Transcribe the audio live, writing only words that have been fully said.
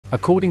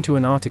According to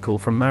an article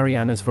from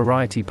Marianas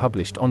Variety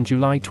published on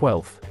July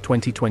 12,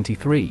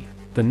 2023,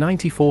 the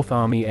 94th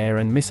Army Air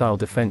and Missile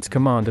Defense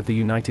Command of the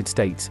United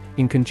States,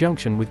 in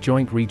conjunction with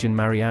Joint Region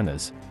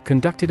Marianas,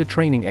 conducted a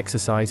training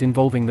exercise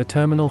involving the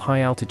Terminal High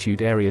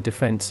Altitude Area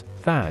Defense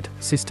 (THAAD)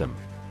 system.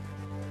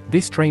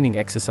 This training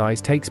exercise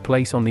takes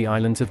place on the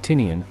islands of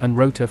Tinian and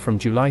Rota from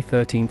July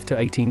 13 to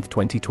 18,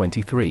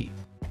 2023.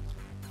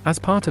 As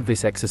part of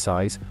this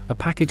exercise, a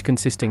package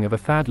consisting of a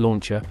THAAD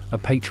launcher, a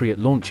Patriot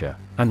launcher,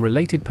 and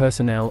related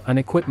personnel and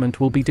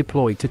equipment will be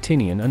deployed to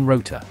Tinian and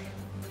Rota.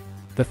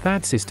 The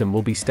THAAD system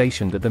will be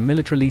stationed at the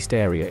militarized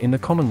area in the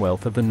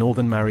Commonwealth of the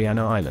Northern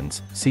Mariana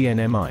Islands,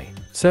 CNMI,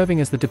 serving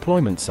as the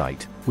deployment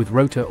site, with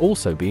Rota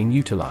also being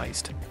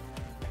utilized.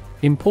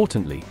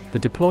 Importantly, the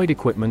deployed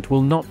equipment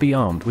will not be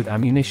armed with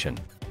ammunition.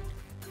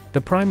 The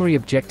primary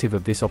objective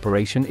of this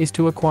operation is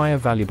to acquire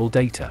valuable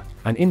data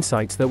and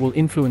insights that will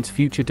influence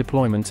future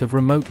deployments of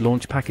remote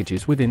launch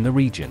packages within the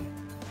region.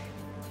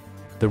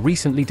 The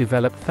recently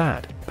developed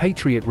THAAD,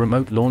 Patriot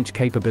remote launch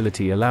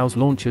capability allows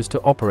launchers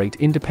to operate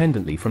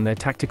independently from their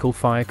tactical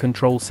fire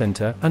control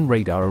center and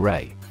radar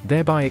array,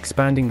 thereby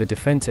expanding the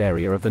defense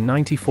area of the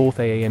 94th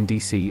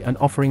AAMDC and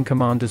offering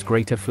commanders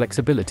greater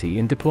flexibility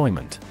in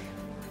deployment.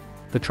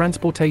 The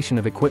transportation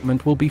of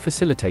equipment will be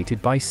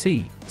facilitated by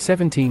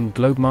C-17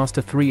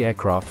 Globemaster III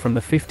aircraft from the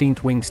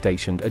 15th Wing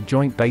stationed at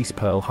Joint Base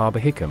Pearl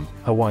Harbor Hickam,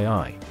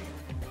 Hawaii.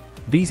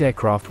 These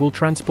aircraft will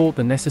transport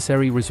the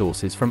necessary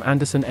resources from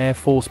Andersen Air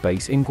Force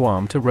Base in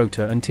Guam to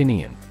Rota and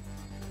Tinian.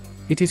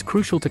 It is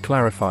crucial to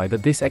clarify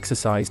that this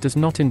exercise does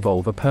not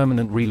involve a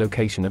permanent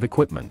relocation of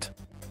equipment.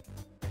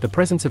 The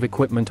presence of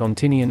equipment on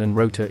Tinian and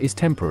Rota is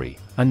temporary,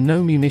 and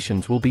no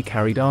munitions will be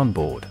carried on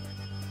board.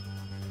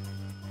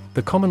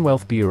 The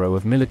Commonwealth Bureau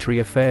of Military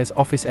Affairs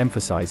Office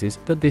emphasizes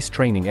that this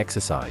training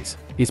exercise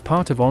is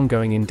part of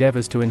ongoing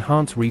endeavors to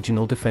enhance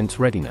regional defense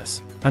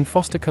readiness and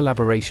foster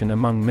collaboration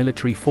among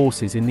military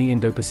forces in the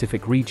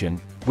Indo-Pacific region,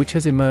 which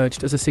has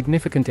emerged as a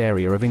significant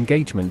area of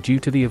engagement due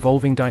to the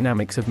evolving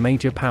dynamics of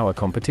major power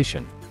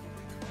competition.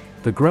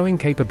 The growing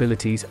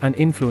capabilities and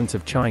influence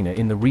of China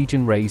in the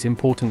region raise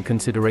important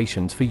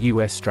considerations for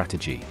U.S.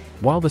 strategy,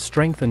 while the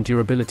strength and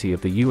durability of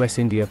the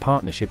U.S.-India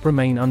partnership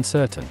remain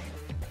uncertain.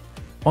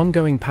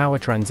 Ongoing power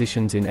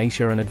transitions in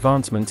Asia and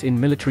advancements in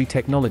military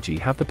technology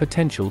have the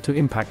potential to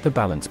impact the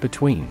balance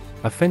between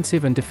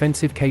offensive and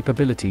defensive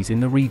capabilities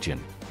in the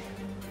region.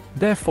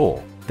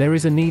 Therefore, there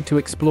is a need to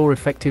explore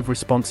effective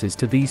responses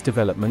to these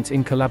developments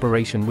in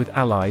collaboration with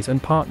allies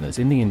and partners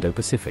in the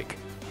Indo-Pacific.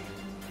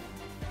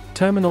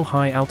 Terminal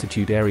High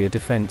Altitude Area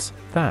Defense,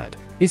 THAAD,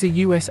 is a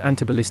U.S.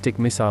 anti-ballistic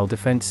missile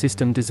defense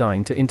system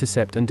designed to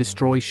intercept and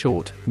destroy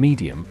short,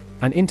 medium,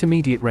 and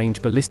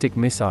intermediate-range ballistic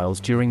missiles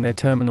during their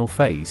terminal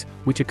phase,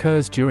 which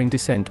occurs during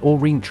descent or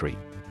re-entry.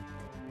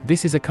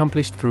 This is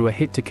accomplished through a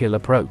hit-to-kill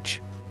approach.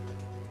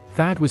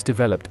 THAAD was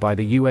developed by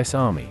the U.S.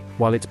 Army,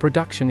 while its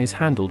production is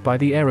handled by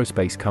the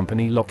aerospace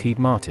company Lockheed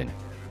Martin.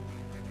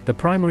 The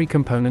primary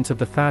components of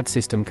the THAAD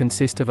system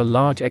consist of a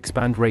large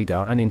X-band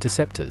radar and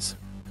interceptors.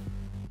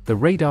 The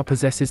radar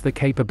possesses the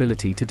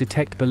capability to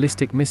detect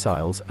ballistic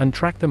missiles and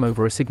track them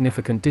over a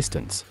significant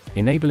distance,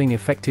 enabling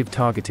effective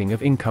targeting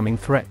of incoming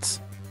threats.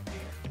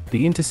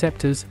 The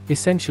interceptors,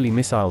 essentially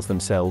missiles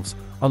themselves,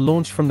 are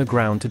launched from the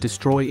ground to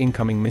destroy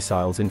incoming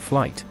missiles in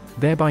flight,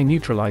 thereby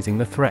neutralizing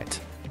the threat.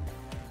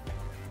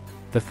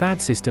 The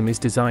THAAD system is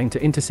designed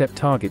to intercept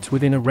targets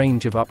within a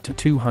range of up to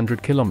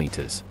 200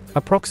 kilometers,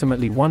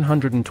 approximately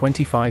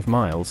 125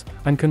 miles,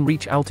 and can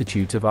reach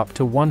altitudes of up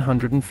to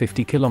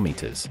 150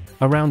 kilometers,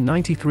 around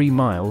 93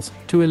 miles,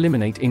 to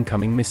eliminate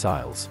incoming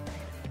missiles.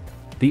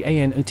 The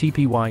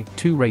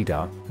AN/TPY-2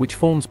 radar, which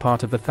forms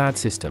part of the THAAD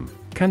system,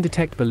 can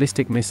detect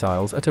ballistic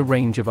missiles at a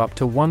range of up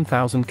to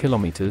 1,000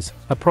 kilometers,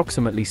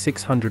 approximately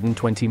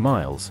 620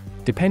 miles,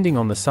 depending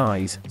on the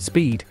size,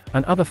 speed,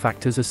 and other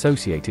factors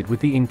associated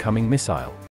with the incoming missile.